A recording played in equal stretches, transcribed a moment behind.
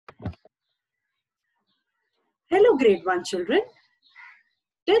grade 1 children,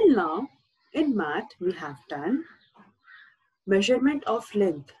 till now in math we have done measurement of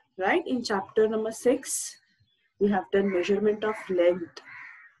length, right? In chapter number 6, we have done measurement of length,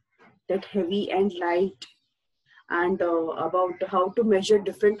 that heavy and light, and about how to measure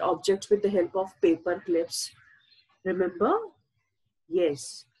different objects with the help of paper clips. Remember?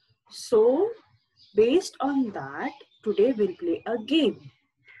 Yes. So, based on that, today we'll play a game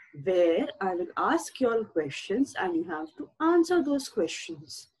where I will ask you all questions and you have to answer those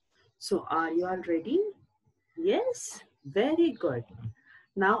questions. So, are you all ready? Yes? Very good.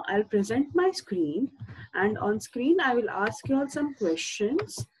 Now, I'll present my screen, and on screen I will ask you all some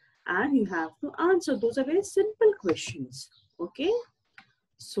questions and you have to answer. Those are very simple questions. Okay?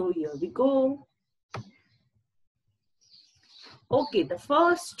 So, here we go. Okay, the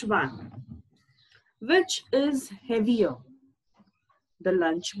first one. Which is heavier, the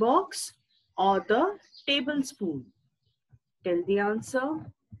lunchbox or the tablespoon? Tell the answer.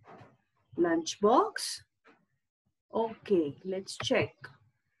 Lunchbox. Okay, let's check.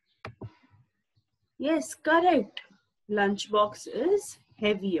 Yes, correct. Lunchbox is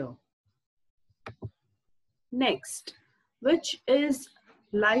heavier. Next, which is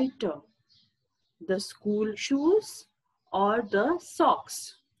lighter, the school shoes or the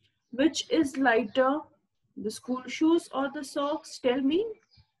socks? Which is lighter, the school shoes or the socks? Tell me.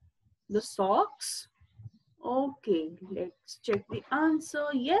 The socks. Okay, let's check the answer.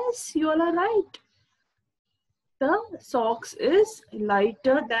 Yes, you all are right. The socks is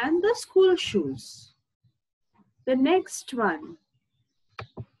lighter than the school shoes. The next one.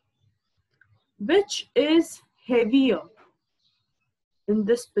 Which is heavier? In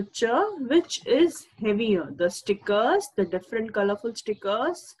this picture, which is heavier? The stickers, the different colorful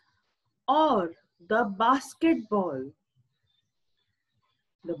stickers, or the basketball?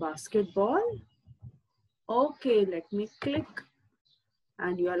 The basketball? Okay, let me click.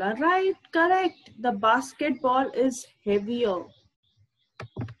 And you all are right, correct. The basketball is heavier.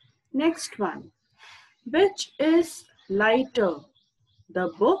 Next one. Which is lighter,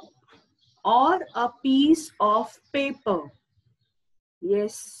 the book or a piece of paper?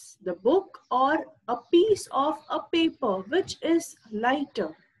 Yes, the book or a piece of a paper. Which is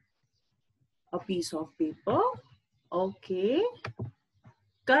lighter? A piece of paper. Okay.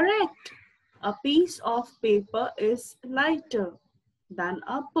 Correct. A piece of paper is lighter than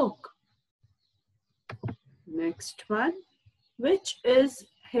a book. Next one. Which is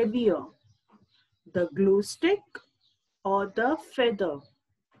heavier, the glue stick or the feather?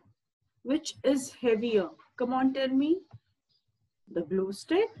 Which is heavier? Come on, tell me. The glue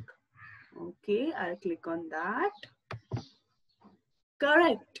stick. Okay, I'll click on that.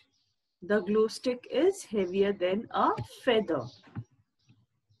 Correct. The glue stick is heavier than a feather.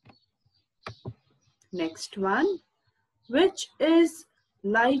 Next one. Which is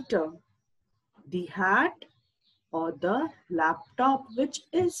lighter, the hat or the laptop? Which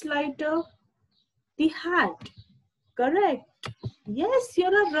is lighter? The hat. Correct. Yes, you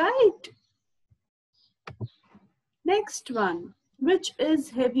are right. Next one. Which is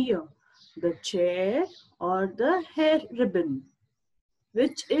heavier, the chair or the hair ribbon?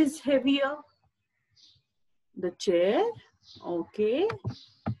 Which is heavier? The chair. Okay.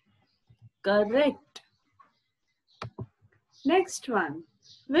 Correct. Next one.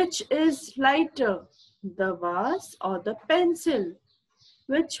 Which is lighter, the vase or the pencil?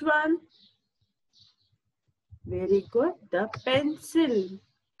 Which one? Very good. The pencil.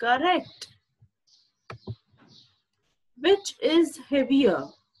 Correct. Which is heavier,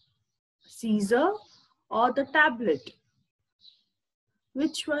 scissor or the tablet?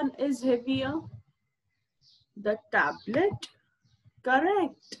 Which one is heavier? The tablet.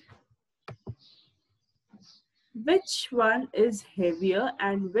 Correct. Which one is heavier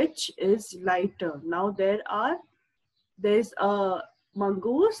and which is lighter? Now there's a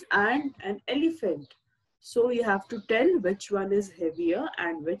mongoose and an elephant. So you have to tell which one is heavier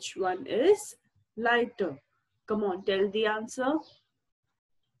and which one is lighter. Come on, tell the answer.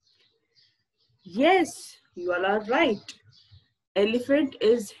 Yes, you all are right. Elephant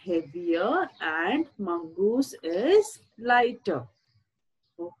is heavier and mongoose is lighter.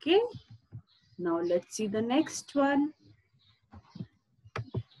 Okay. Now let's see the next one.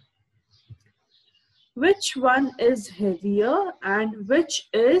 Which one is heavier and which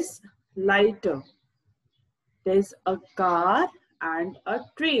is lighter? There's a car and a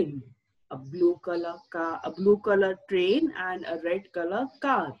train. A blue color car, a blue color train and a red color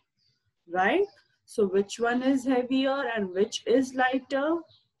car. Right? So which one is heavier and which is lighter?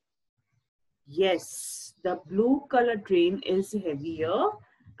 Yes, the blue color train is heavier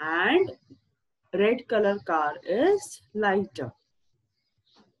and red color car is lighter.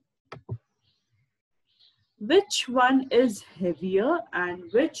 Which one is heavier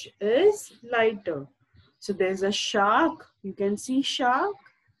and which is lighter? So there's a shark, you can see shark,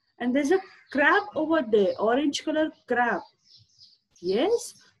 and there's a crab over there, orange color crab.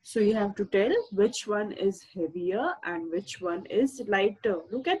 Yes, so you have to tell which one is heavier and which one is lighter.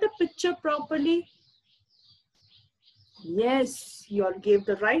 Look at the picture properly. Yes, you all gave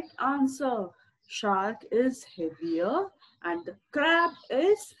the right answer. Shark is heavier and the crab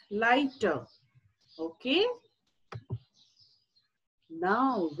is lighter. Okay.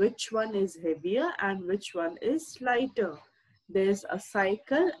 Now, which one is heavier and which one is lighter? There's a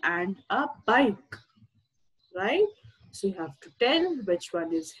cycle and a bike, right? So you have to tell which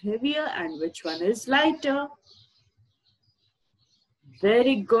one is heavier and which one is lighter.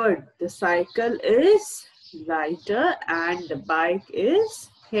 Very good. The cycle is lighter and the bike is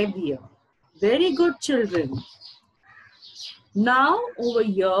heavier. Very good, children. Now over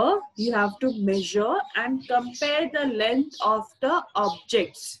here, you have to measure and compare the length of the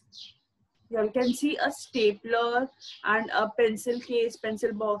objects. You can see a stapler and a pencil case,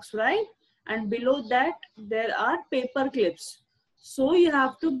 pencil box, right? And below that, there are paper clips. So you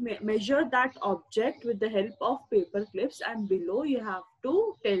have to measure that object with the help of paper clips, and below you have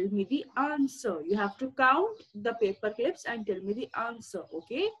to tell me the answer. You have to count the paper clips and tell me the answer,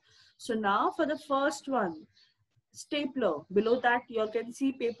 okay? So now for the first one, stapler. Below that you can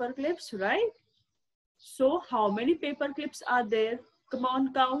see paper clips, right? So how many paper clips are there? Come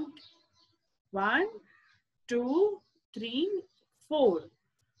on, count. 1, 2, 3, 4.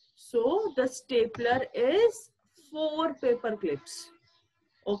 So the stapler is 4 paper clips.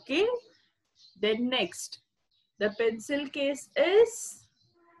 Okay. Then next, the pencil case is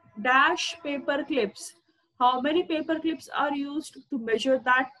dash paper clips. How many paper clips are used to measure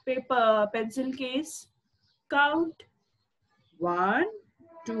that pencil case? Count. 1,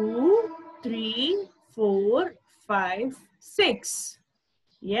 2, 3, 4, 5, 6.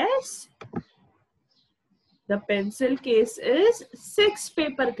 Yes. The pencil case is 6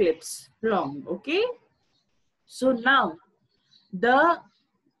 paper clips long. Okay. So now the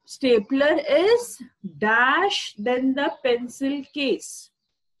stapler is dash, then the pencil case.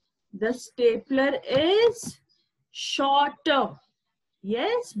 The stapler is shorter.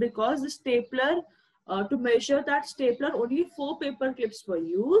 Yes, because the stapler, to measure that stapler, only 4 paper clips were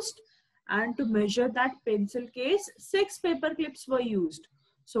used. And to measure that pencil case, 6 paper clips were used.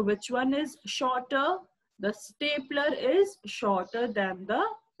 So which one is shorter? The stapler is shorter than the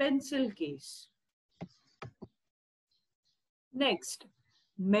pencil case. Next,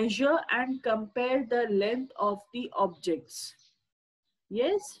 measure and compare the length of the objects.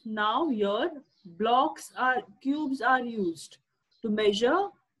 Yes, now here cubes are used to measure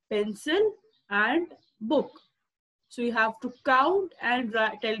pencil and book. So you have to count and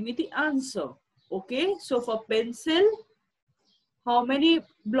tell me the answer. Okay, so for pencil, how many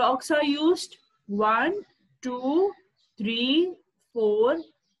blocks are used? 1, 2, 3, 4,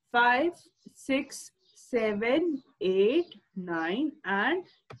 5, 6, 7, 8, 9, and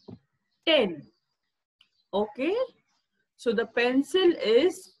 10. Okay. So the pencil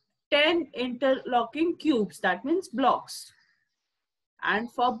is 10 interlocking cubes. That means blocks.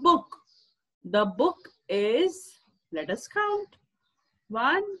 And for book, the book is, let us count.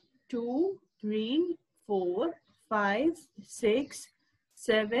 1, 2, 3, 4, 5, 6,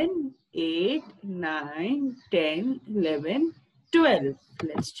 7, 8, 9, 10, 11, 12.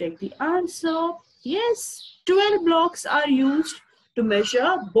 Let's check the answer. Yes, 12 blocks are used to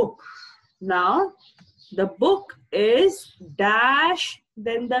measure book. Now, the book is dash,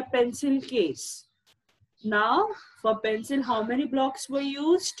 then the pencil case. Now, for pencil, how many blocks were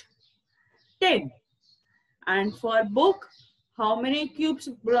used? 10. And for book, how many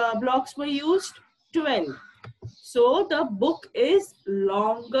blocks were used? 12. So, the book is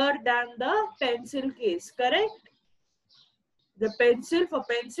longer than the pencil case, correct? The pencil, for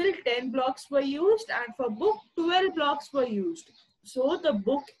pencil, 10 blocks were used, and for book, 12 blocks were used. So, the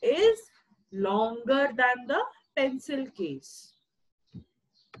book is longer than the pencil case.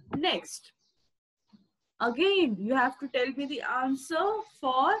 Next, again, you have to tell me the answer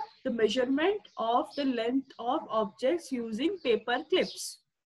for the measurement of the length of objects using paper clips.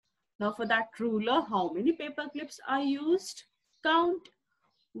 Now for that ruler, how many paper clips are used? Count.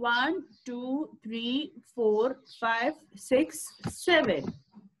 1, 2, 3, 4, 5, 6, 7.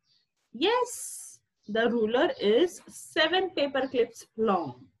 Yes, the ruler is 7 paper clips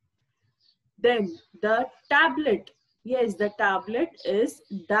long. Then the tablet. Yes, the tablet is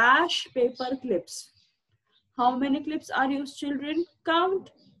dash paper clips. How many clips are used, children?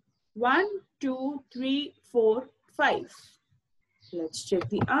 Count. 1, 2, 3, 4, 5. Let's check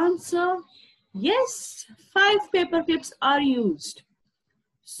the answer. Yes, 5 paper clips are used.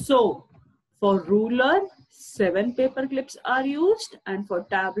 So, for ruler, 7 paper clips are used, and for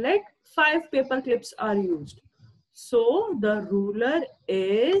tablet, 5 paper clips are used. So, the ruler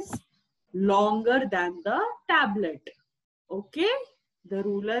is longer than the tablet. Okay? The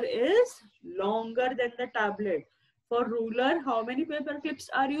ruler is longer than the tablet. For ruler, how many paper clips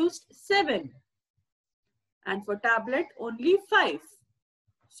are used? 7. And for tablet, only 5.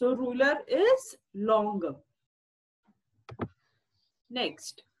 So, ruler is longer.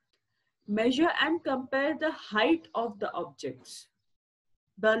 Next, measure and compare the height of the objects.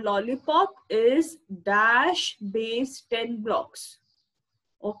 The lollipop is dash base 10 blocks.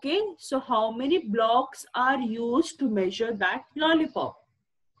 Okay, so how many blocks are used to measure that lollipop?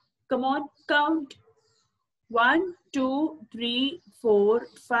 Come on, count. 1, 2, 3, 4,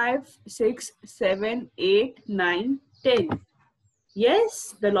 5, 6, 7, 8, 9, 10.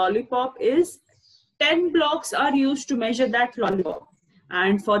 Yes, the lollipop is 10 blocks are used to measure that lollipop.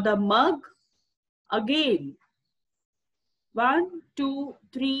 And for the mug, again, 1, 2,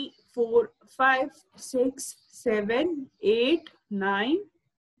 3, 4, 5, 6, 7, 8, 9,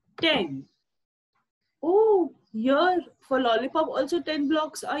 10. Oh, here for lollipop also 10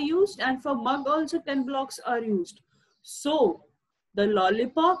 blocks are used, and for mug also 10 blocks are used. So the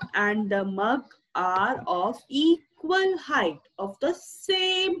lollipop and the mug are of equal height, of the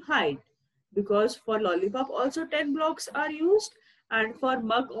same height, because for lollipop also 10 blocks are used, and for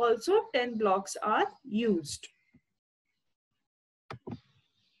mug also 10 blocks are used.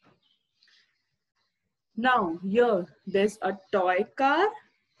 Now here there's a toy car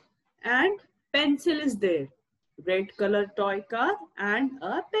and pencil is there. Red color toy car and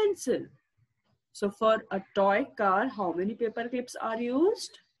a pencil. So for a toy car, how many paper clips are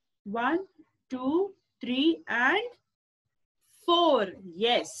used? 1, 2, 3 and 4.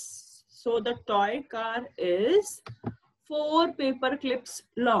 Yes. So the toy car is 4 paper clips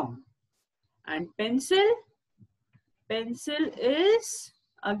long. And pencil is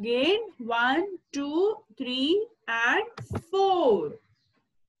again 1, 2, 3 and 4.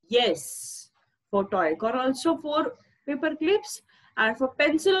 Yes. For toy car also 4 paper clips, and for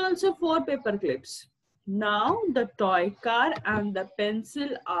pencil also 4 paper clips. Now the toy car and the pencil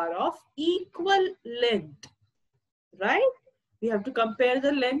are of equal length, right? We have to compare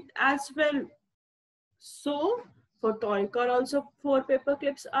the length as well. So for toy car also 4 paper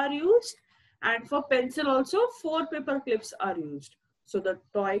clips are used, and for pencil also 4 paper clips are used. So the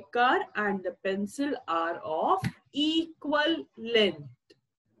toy car and the pencil are of equal length.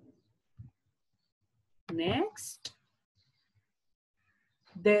 Next,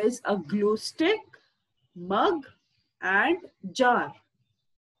 there's a glue stick, mug and jar.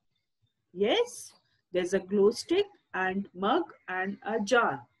 Yes, there's a glue stick and mug and a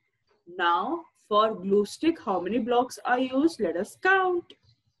jar. Now for glue stick, how many blocks are used? Let us count.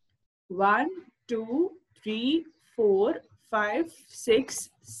 1, 2, 3, 4, 5, 6,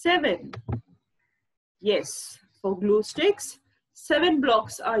 7. Yes, for glue sticks, 7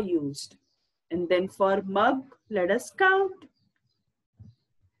 blocks are used. And then for mug, let us count.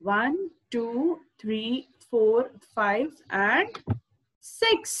 1, 2, 3, 4, 5 and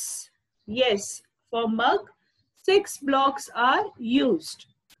 6. Yes, for mug, 6 blocks are used.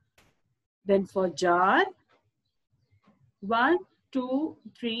 Then for jar, 1, 2,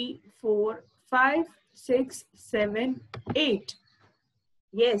 3, 4, 5, 6, 7, 8.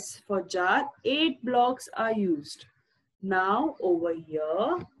 Yes, for jar, 8 blocks are used. Now over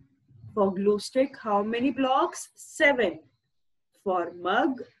here, for glue stick, how many blocks? 7. For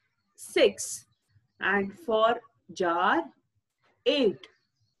mug, 6. And for jar, 8.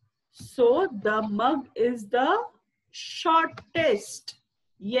 So the mug is the shortest.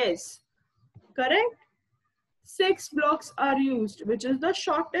 Yes, correct? 6 blocks are used, which is the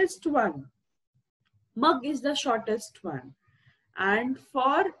shortest one. Mug is the shortest one. And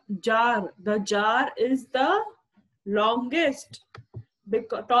for jar, the jar is the longest,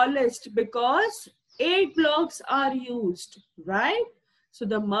 tallest, because 8 blocks are used, right? So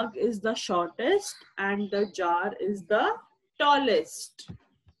the mug is the shortest and the jar is the tallest.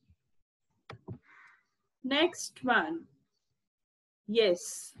 Next one.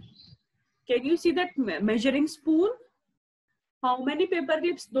 Yes. Can you see that measuring spoon? How many paper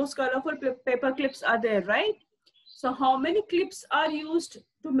clips? Those colorful paper clips are there, right? So how many clips are used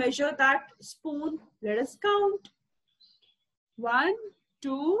to measure that spoon? Let us count. 1,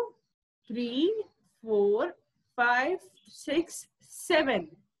 2, 3, 4, 5, 6, 7.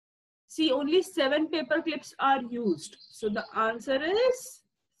 See, only 7 paper clips are used. So the answer is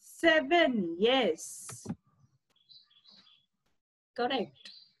 7. Yes. Correct.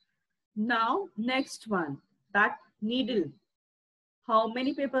 Now, next one. That needle. How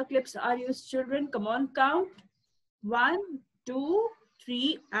many paper clips are used, children? Come on, count. 1, 2,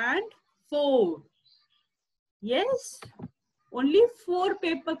 3, and 4. Yes. Only 4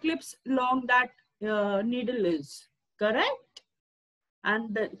 paper clips long that needle is. Correct?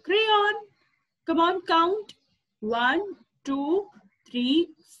 And the crayon. Come on, count. 1, 2, 3,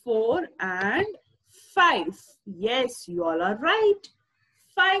 4, and 5. Yes, you all are right.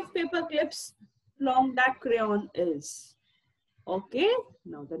 5 paper clips long that crayon is. Okay,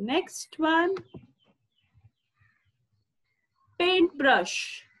 now the next one.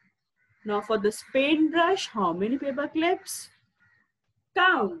 Paintbrush. Now for this paintbrush, how many paper clips?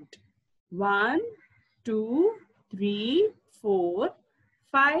 Count. 1, 2, 3, 4,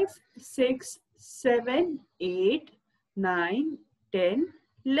 5, 6, 7, 8, 9, 10,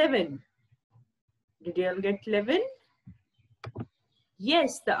 11. Did you all get 11?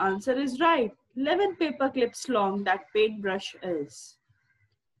 Yes, the answer is right. 11 paper clips long that paintbrush is.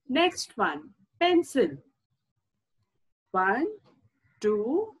 Next one, pencil. 1,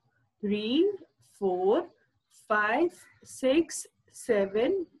 2, 3, 4, 5, 6,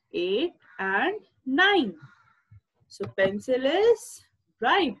 7, 8, and 9. So pencil is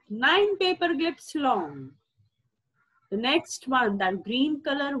right. 9 paper clips long. The next one, that green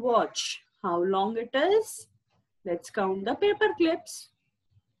color watch. How long it is? Let's count the paper clips.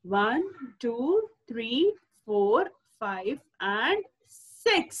 1, 2, 3, 4, 5, and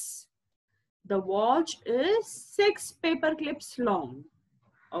 6. The watch is 6 paper clips long.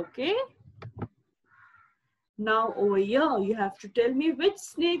 Okay. Now over here, you have to tell me which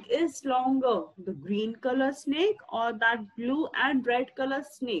snake is longer, the green color snake or that blue and red color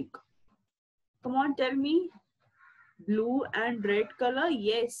snake. Come on, tell me. Blue and red color,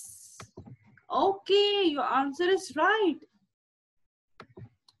 yes. Okay, your answer is right.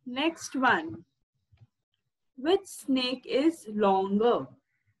 Next one. Which snake is longer?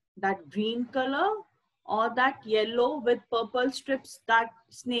 That green color or that yellow with purple strips, that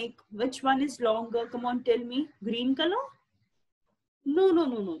snake? Which one is longer? Come on, tell me. Green color?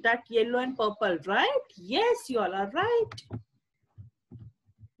 No. That yellow and purple, right? Yes, you all are right.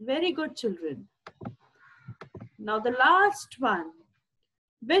 Very good, children. Now the last one.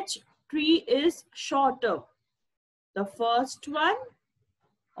 Which tree is shorter? The first one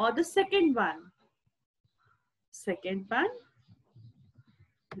or the second one? Second one.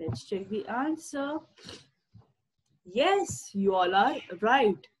 Let's check the answer. Yes, you all are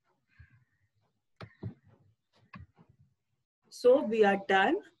right. So we are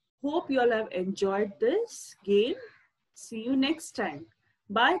done. Hope you all have enjoyed this game. See you next time.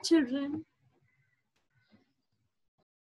 Bye, children.